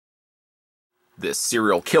This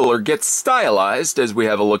serial killer gets stylized as we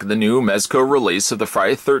have a look at the new Mezco release of the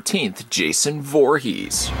Friday 13th, Jason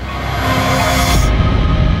Voorhees.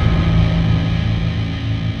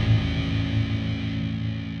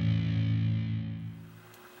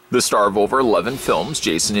 The star of over 11 films,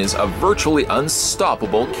 Jason is a virtually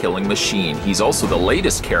unstoppable killing machine. He's also the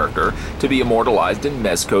latest character to be immortalized in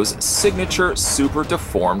Mezco's signature super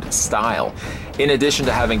deformed style. In addition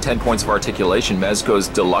to having 10 points of articulation, Mezco's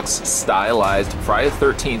deluxe stylized Friday the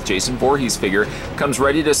 13th Jason Voorhees figure comes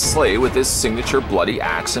ready to slay with his signature bloody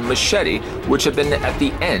axe and machete, which have been at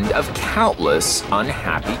the end of countless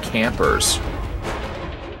unhappy campers.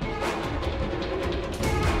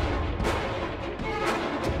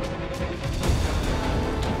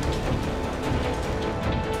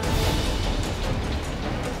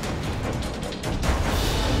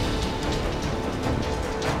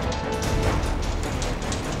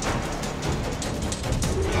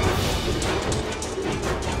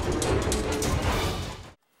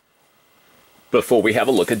 Before we have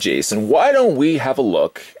a look at Jason, why don't we have a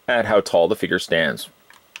look at how tall the figure stands?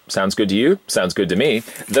 Sounds good to you? Sounds good to me.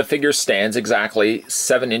 The figure stands exactly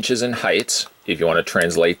 7 inches in height. If you want to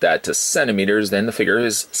translate that to centimeters, then the figure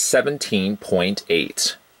is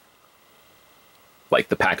 17.8. Like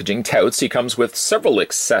the packaging touts, he comes with several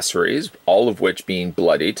accessories, all of which being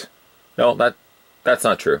bloodied. No, that's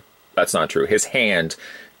not true. That's not true. His hand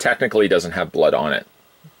technically doesn't have blood on it.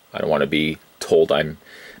 I don't want to be told I'm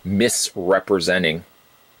misrepresenting,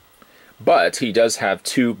 but he does have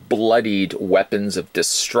 2 bloodied weapons of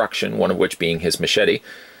destruction, one of which being his machete,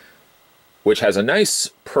 which has a nice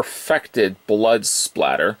perfected blood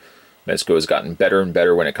splatter. Mezco has gotten better and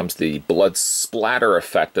better when it comes to the blood splatter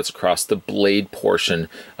effect that's across the blade portion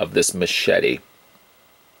of this machete.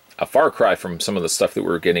 A far cry from some of the stuff that we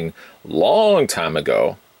were getting long time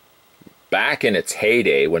ago, back in its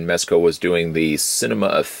heyday when Mezco was doing the Cinema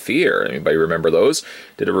of Fear. Anybody remember those?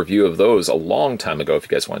 Did a review of those a long time ago if you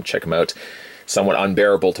guys want to check them out. Somewhat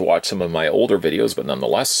unbearable to watch some of my older videos, but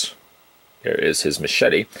nonetheless, here is his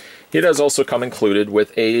machete. He does also come included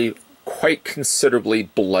with a quite considerably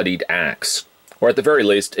bloodied axe, or at the very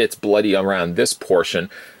least, it's bloody around this portion.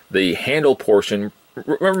 The handle portion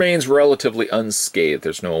remains relatively unscathed.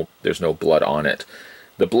 There's no blood on it.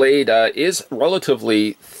 The blade is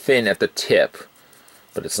relatively thin at the tip,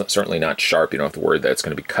 but it's certainly not sharp. You don't have to worry that it's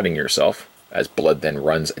going to be cutting yourself as blood then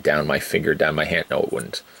runs down my finger, down my hand. No, it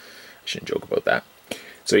wouldn't. I shouldn't joke about that.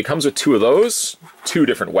 So he comes with 2 of those, 2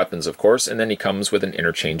 different weapons, of course, and then he comes with an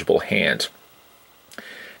interchangeable hand.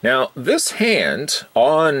 Now, this hand,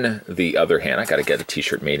 on the other hand, I got to get a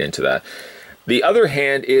t-shirt made into that. The other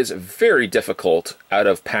hand is very difficult out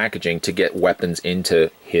of packaging to get weapons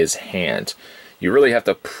into his hand. You really have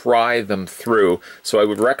to pry them through, so I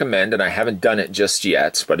would recommend, and I haven't done it just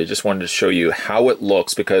yet, but I just wanted to show you how it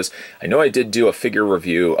looks, because I know I did do a figure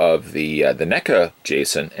review of the NECA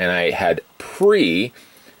Jason, and I had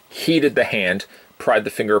pre-heated the hand, pried the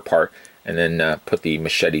finger apart, and then put the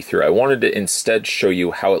machete through. I wanted to instead show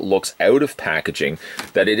you how it looks out of packaging,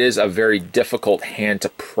 that it is a very difficult hand to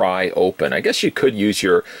pry open. I guess you could use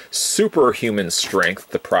your superhuman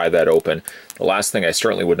strength to pry that open. The last thing I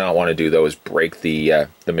certainly would not want to do, though, is break the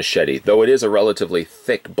machete. Though it is a relatively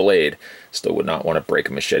thick blade, still would not want to break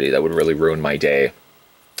a machete. That would really ruin my day.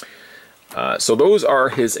 So those are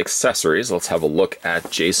his accessories. Let's have a look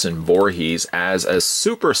at Jason Voorhees as a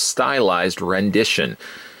super stylized rendition.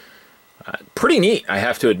 Pretty neat, I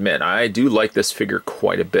have to admit. I do like this figure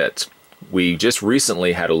quite a bit. We just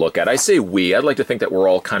recently had a look at, I say we, I'd like to think that we're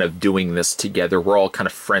all kind of doing this together. We're all kind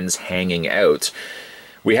of friends hanging out.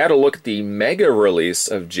 We had a look at the mega release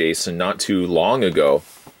of Jason not too long ago.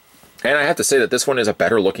 And I have to say that this one is a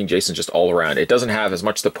better looking Jason just all around. It doesn't have as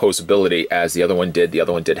much the posability as the other one did. The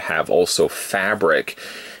other one did have also fabric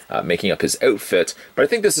making up his outfit, but I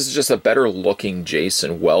think this is just a better looking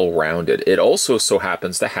Jason, well-rounded. It also so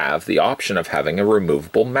happens to have the option of having a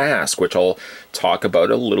removable mask, which I'll talk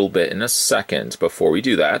about a little bit in a second. Before we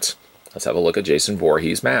do that, let's have a look at Jason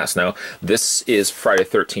Voorhees' mask. Now, this is Friday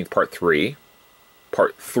 13th Part 3.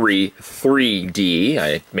 Part 3 3D.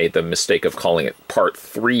 I made the mistake of calling it Part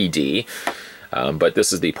 3D. But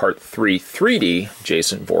this is the Part 3 3D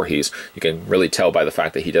Jason Voorhees. You can really tell by the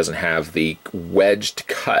fact that he doesn't have the wedged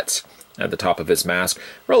cut at the top of his mask.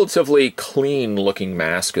 Relatively clean looking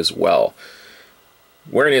mask as well.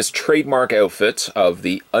 Wearing his trademark outfit of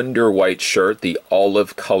the under white shirt, the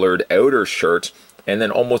olive colored outer shirt, and then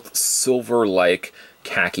almost silver-like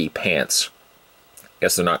khaki pants. I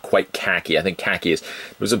guess they're not quite khaki. I think khaki is...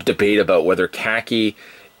 There's a debate about whether khaki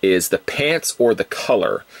is the pants or the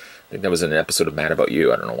color. think that was in an episode of Mad About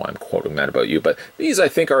You. I don't know why I'm quoting Mad About You, but these I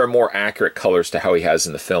think are more accurate colors to how he has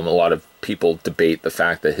in the film. A lot of people debate the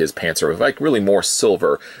fact that his pants are like really more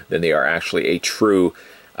silver than they are actually a true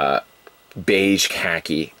beige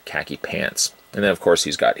khaki pants. And then of course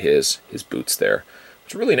he's got his boots there,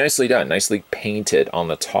 which are really nicely done, nicely painted on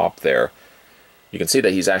the top there. You can see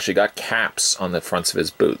that he's actually got caps on the fronts of his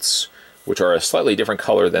boots, which are a slightly different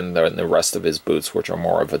color than the rest of his boots, which are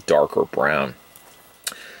more of a darker brown.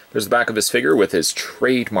 There's the back of his figure with his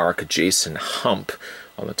trademark Jason hump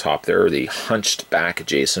on the top there, the hunched back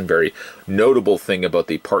Jason. Very notable thing about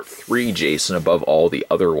the Part 3 Jason above all the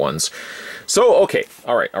other ones. So, okay,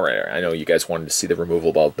 all right. I know you guys wanted to see the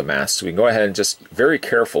removal of the mask, so we can go ahead and just very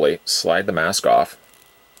carefully slide the mask off.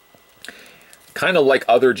 Kind of like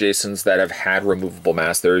other Jasons that have had removable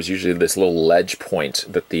masks, there is usually this little ledge point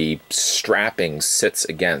that the strapping sits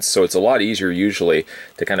against. So it's a lot easier usually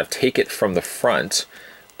to kind of take it from the front,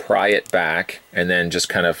 pry it back, and then just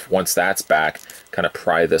kind of, once that's back, kind of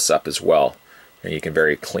pry this up as well. And you can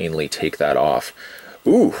very cleanly take that off.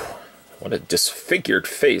 Ooh, what a disfigured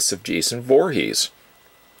face of Jason Voorhees.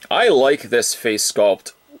 I like this face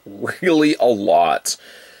sculpt really a lot.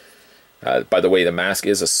 By the way, the mask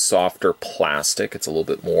is a softer plastic. It's a little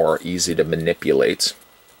bit more easy to manipulate.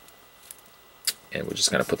 And we're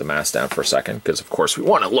just going to put the mask down for a second, because of course we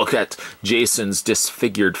want to look at Jason's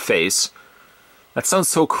disfigured face. That sounds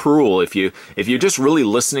so cruel. If you're just really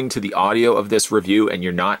listening to the audio of this review and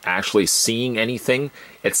you're not actually seeing anything,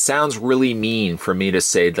 it sounds really mean for me to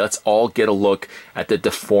say, let's all get a look at the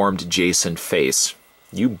deformed Jason face.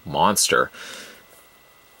 You monster.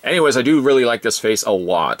 Anyways, I do really like this face a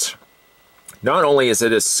lot. Not only is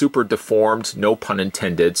it a super deformed, no pun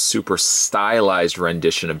intended, super stylized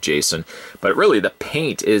rendition of Jason, but really the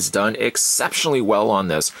paint is done exceptionally well on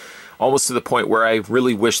this. Almost to the point where I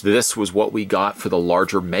really wish this was what we got for the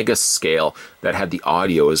larger mega scale that had the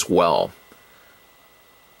audio as well.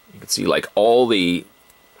 You can see like all the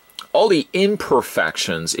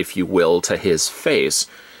imperfections, if you will, to his face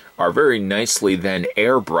are very nicely then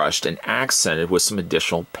airbrushed and accented with some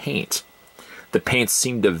additional paint. The paints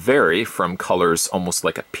seem to vary from colors almost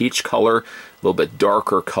like a peach color, a little bit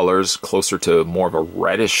darker colors, closer to more of a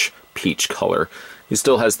reddish peach color. He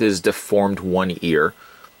still has this deformed one ear.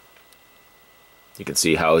 You can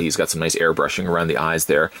see how he's got some nice airbrushing around the eyes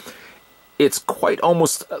there. It's quite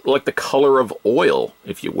almost like the color of oil,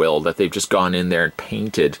 if you will, that they've just gone in there and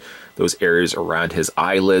painted those areas around his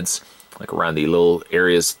eyelids, like around the little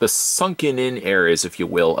areas, the sunken in areas, if you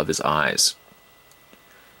will, of his eyes.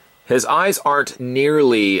 His eyes aren't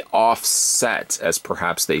nearly offset as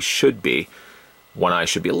perhaps they should be. One eye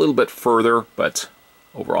should be a little bit further, but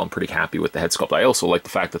overall I'm pretty happy with the head sculpt. I also like the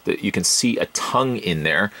fact that you can see a tongue in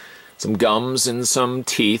there, some gums and some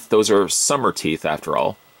teeth. Those are summer teeth after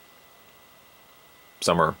all.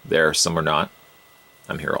 Some are there, some are not.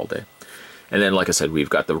 I'm here all day. And then, like I said, we've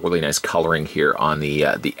got the really nice coloring here on the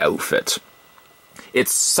outfit.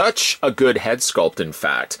 It's such a good head sculpt, in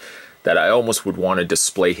fact, that I almost would want to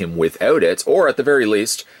display him without it, or at the very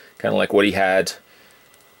least, kind of like what he had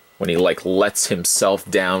when he like lets himself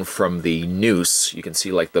down from the noose. You can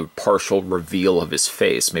see like the partial reveal of his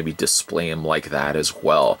face. Maybe display him like that as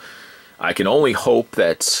well. I can only hope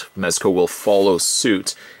that Mezco will follow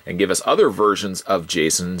suit and give us other versions of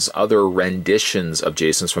Jason's, other renditions of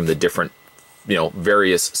Jason's from the different,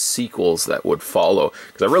 various sequels that would follow.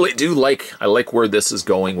 Because I really do like where this is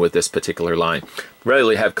going with this particular line.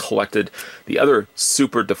 Really have collected the other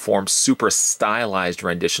super deformed, super stylized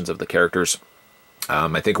renditions of the characters.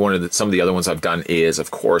 I think some of the other ones I've done is,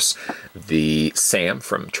 of course, the Sam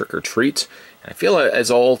from Trick or Treat. I feel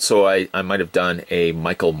as also I might have done a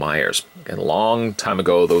Michael Myers. Again, a long time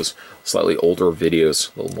ago, those slightly older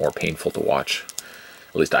videos, a little more painful to watch.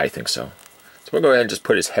 At least I think so. So we'll go ahead and just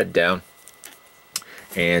put his head down.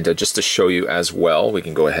 And just to show you as well, we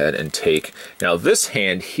can go ahead and take... Now this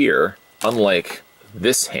hand here, unlike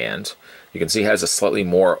this hand, you can see has a slightly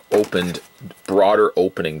more opened, broader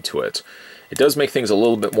opening to it. It does make things a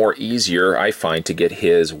little bit more easier, I find, to get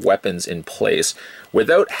his weapons in place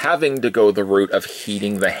without having to go the route of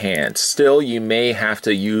heating the hand. Still, you may have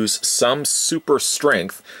to use some super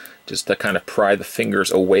strength just to kind of pry the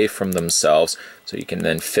fingers away from themselves so you can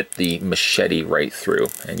then fit the machete right through.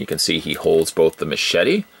 And you can see he holds both the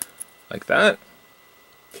machete, like that,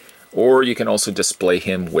 or you can also display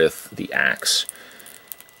him with the axe.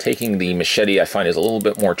 Taking the machete, I find, is a little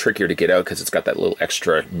bit more trickier to get out because it's got that little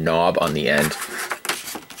extra knob on the end.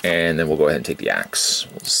 And then we'll go ahead and take the axe.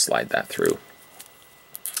 We'll just slide that through.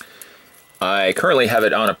 I currently have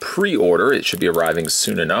it on a pre-order. It should be arriving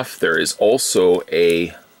soon enough. There is also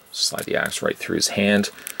a... Slide the axe right through his hand.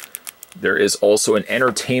 There is also an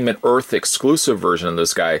Entertainment Earth exclusive version of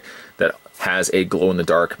this guy that has a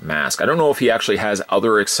glow-in-the-dark mask. I don't know if he actually has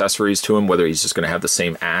other accessories to him, whether he's just going to have the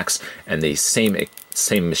same axe and the same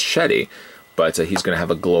machete, but he's going to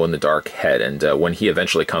have a glow-in-the-dark head, and when he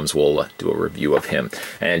eventually comes, we'll do a review of him.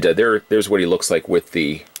 And there's what he looks like with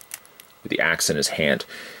the axe in his hand.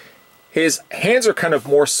 His hands are kind of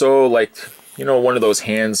more so like, you know, one of those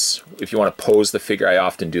hands, if you want to pose the figure. I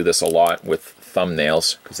often do this a lot with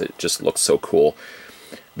thumbnails because it just looks so cool.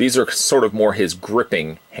 These are sort of more his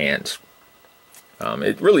gripping hand.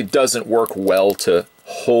 It really doesn't work well to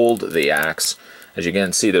hold the axe. As you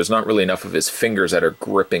can see, there's not really enough of his fingers that are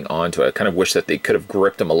gripping onto it. I kind of wish that they could have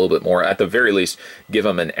gripped him a little bit more. At the very least, give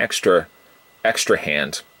him an extra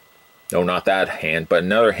hand. No, not that hand, but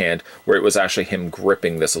another hand where it was actually him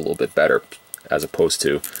gripping this a little bit better, as opposed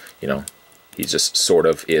to, you know, he just sort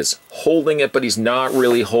of is holding it, but he's not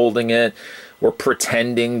really holding it. We're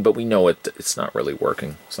pretending, but we know it's not really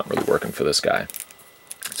working. It's not really working for this guy.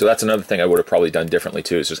 So that's another thing I would have probably done differently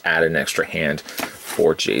too, is just add an extra hand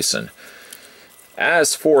for Jason.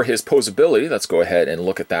 As for his posability, let's go ahead and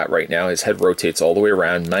look at that right now. His head rotates all the way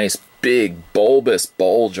around. Nice big bulbous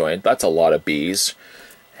ball joint. That's a lot of bees.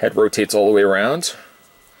 Head rotates all the way around.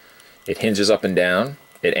 It hinges up and down.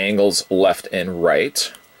 It angles left and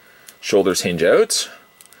right. Shoulders hinge out.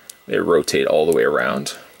 They rotate all the way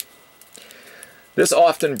around. This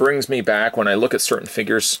often brings me back, when I look at certain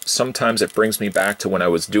figures, sometimes it brings me back to when I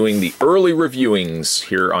was doing the early reviewings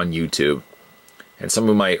here on YouTube. And some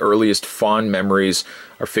of my earliest fond memories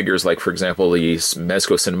are figures like, for example, the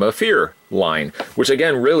Mezco Cinema Fear line, which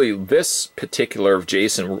again, really, this particular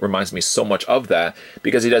Jason reminds me so much of that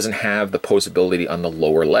because he doesn't have the posability on the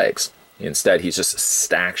lower legs. Instead, he's just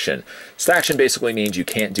staction. Staction basically means you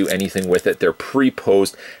can't do anything with it. They're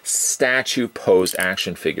pre-posed, statue-posed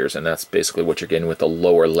action figures, and that's basically what you're getting with the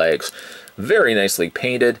lower legs. Very nicely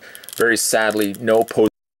painted. Very sadly, no pose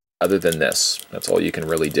other than this. That's all you can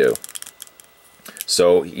really do.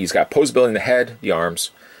 So he's got posability in the head, the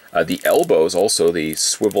arms, the elbows, also the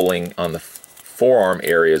swiveling on the forearm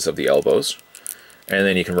areas of the elbows, and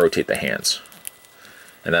then you can rotate the hands.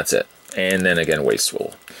 And that's it. And then again, waist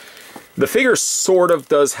swivel. The figure sort of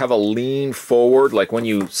does have a lean forward, like when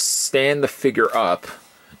you stand the figure up,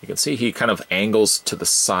 you can see he kind of angles to the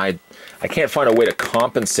side. I can't find a way to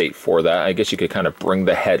compensate for that. I guess you could kind of bring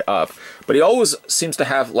the head up. But he always seems to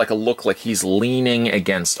have like a look like he's leaning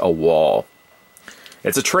against a wall.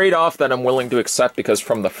 It's a trade-off that I'm willing to accept because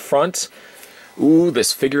from the front, ooh,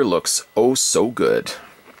 this figure looks oh so good.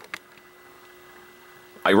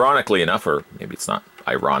 Ironically enough, or maybe it's not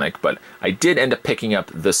ironic, but I did end up picking up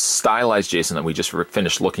the stylized Jason that we just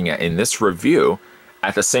finished looking at in this review.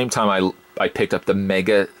 At the same time, I picked up the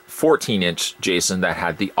Mega 14-inch Jason that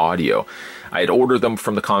had the audio. I had ordered them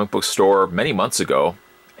from the comic book store many months ago,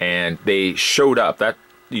 and they showed up. That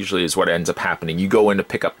usually is what ends up happening. You go in to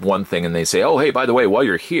pick up one thing, and they say, oh, hey, by the way, while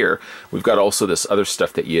you're here, we've got also this other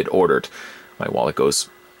stuff that you had ordered. My wallet goes,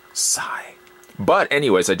 sigh. But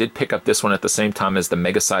anyways, I did pick up this one at the same time as the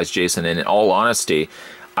mega-sized Jason, and in all honesty,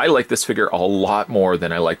 I like this figure a lot more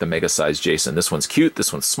than I like the mega-sized Jason. This one's cute,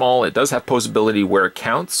 this one's small, it does have posability where it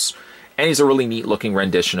counts, and he's a really neat-looking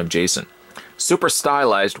rendition of Jason. Super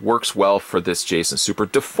stylized works well for this Jason. Super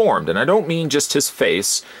deformed, and I don't mean just his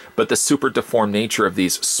face, but the super deformed nature of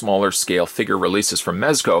these smaller scale figure releases from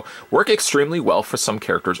Mezco work extremely well for some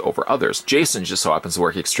characters over others. Jason just so happens to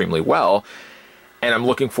work extremely well, and I'm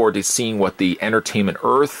looking forward to seeing what the Entertainment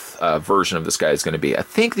Earth version of this guy is going to be. I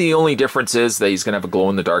think the only difference is that he's going to have a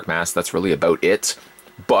glow-in-the-dark mask. That's really about it.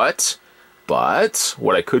 But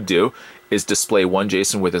what I could do is display one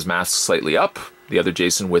Jason with his mask slightly up, the other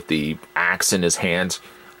Jason with the axe in his hand.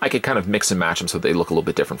 I could kind of mix and match them so they look a little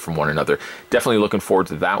bit different from one another. Definitely looking forward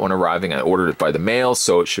to that one arriving. I ordered it by the mail,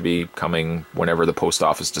 so it should be coming whenever the post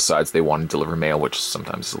office decides they want to deliver mail, which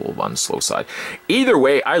sometimes is a little on the slow side. Either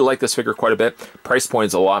way, I like this figure quite a bit. Price point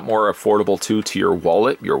is a lot more affordable too to your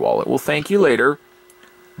wallet. Your wallet will thank you later.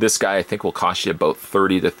 This guy I think will cost you about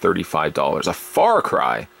 $30 to $35. A far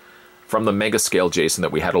cry from the mega scale Jason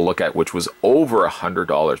that we had a look at, which was over $100,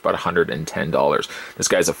 about $110. This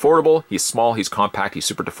guy's affordable, he's small, he's compact, he's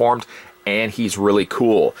super deformed, and he's really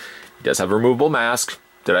cool. He does have a removable mask.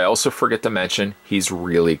 Did I also forget to mention, he's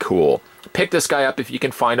really cool. Pick this guy up if you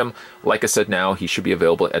can find him. Like I said now, he should be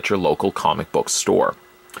available at your local comic book store.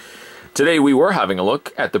 Today we were having a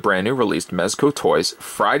look at the brand new released Mezco Toys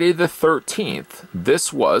Friday the 13th.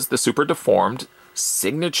 This was the super deformed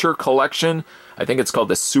signature collection. I think it's called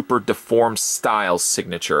the Super Deformed Style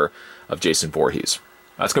Signature of Jason Voorhees.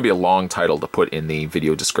 That's going to be a long title to put in the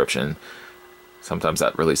video description. Sometimes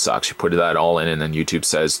that really sucks. You put that all in and then YouTube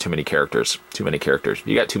says too many characters. Too many characters.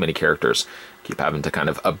 You got too many characters. Keep having to kind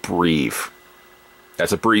of abbreviate.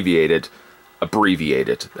 That's abbreviated.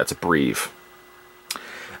 Abbreviated. That's abbrev.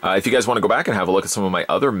 If you guys want to go back and have a look at some of my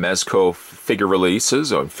other Mezco figure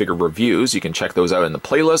releases or figure reviews, you can check those out in the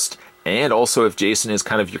playlist. And also, if Jason is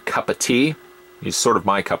kind of your cup of tea, he's sort of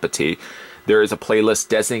my cup of tea, there is a playlist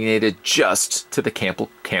designated just to the Camp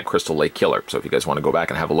Crystal Lake Killer. So if you guys want to go back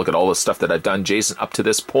and have a look at all the stuff that I've done, Jason, up to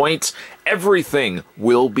this point, everything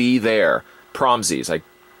will be there. Promsies.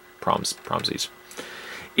 Promsies.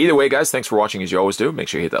 Either way, guys, thanks for watching as you always do. Make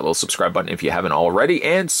sure you hit that little subscribe button if you haven't already,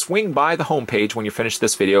 and swing by the homepage when you finish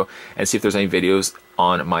this video and see if there's any videos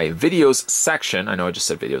on my videos section, I know I just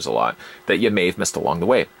said videos a lot, that you may have missed along the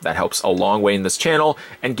way. That helps a long way in this channel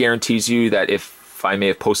and guarantees you that if I may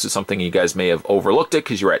have posted something and you guys may have overlooked it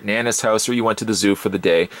because you were at Nana's house or you went to the zoo for the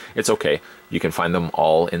day, it's okay. You can find them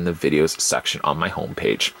all in the videos section on my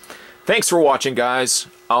homepage. Thanks for watching, guys.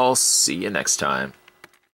 I'll see you next time.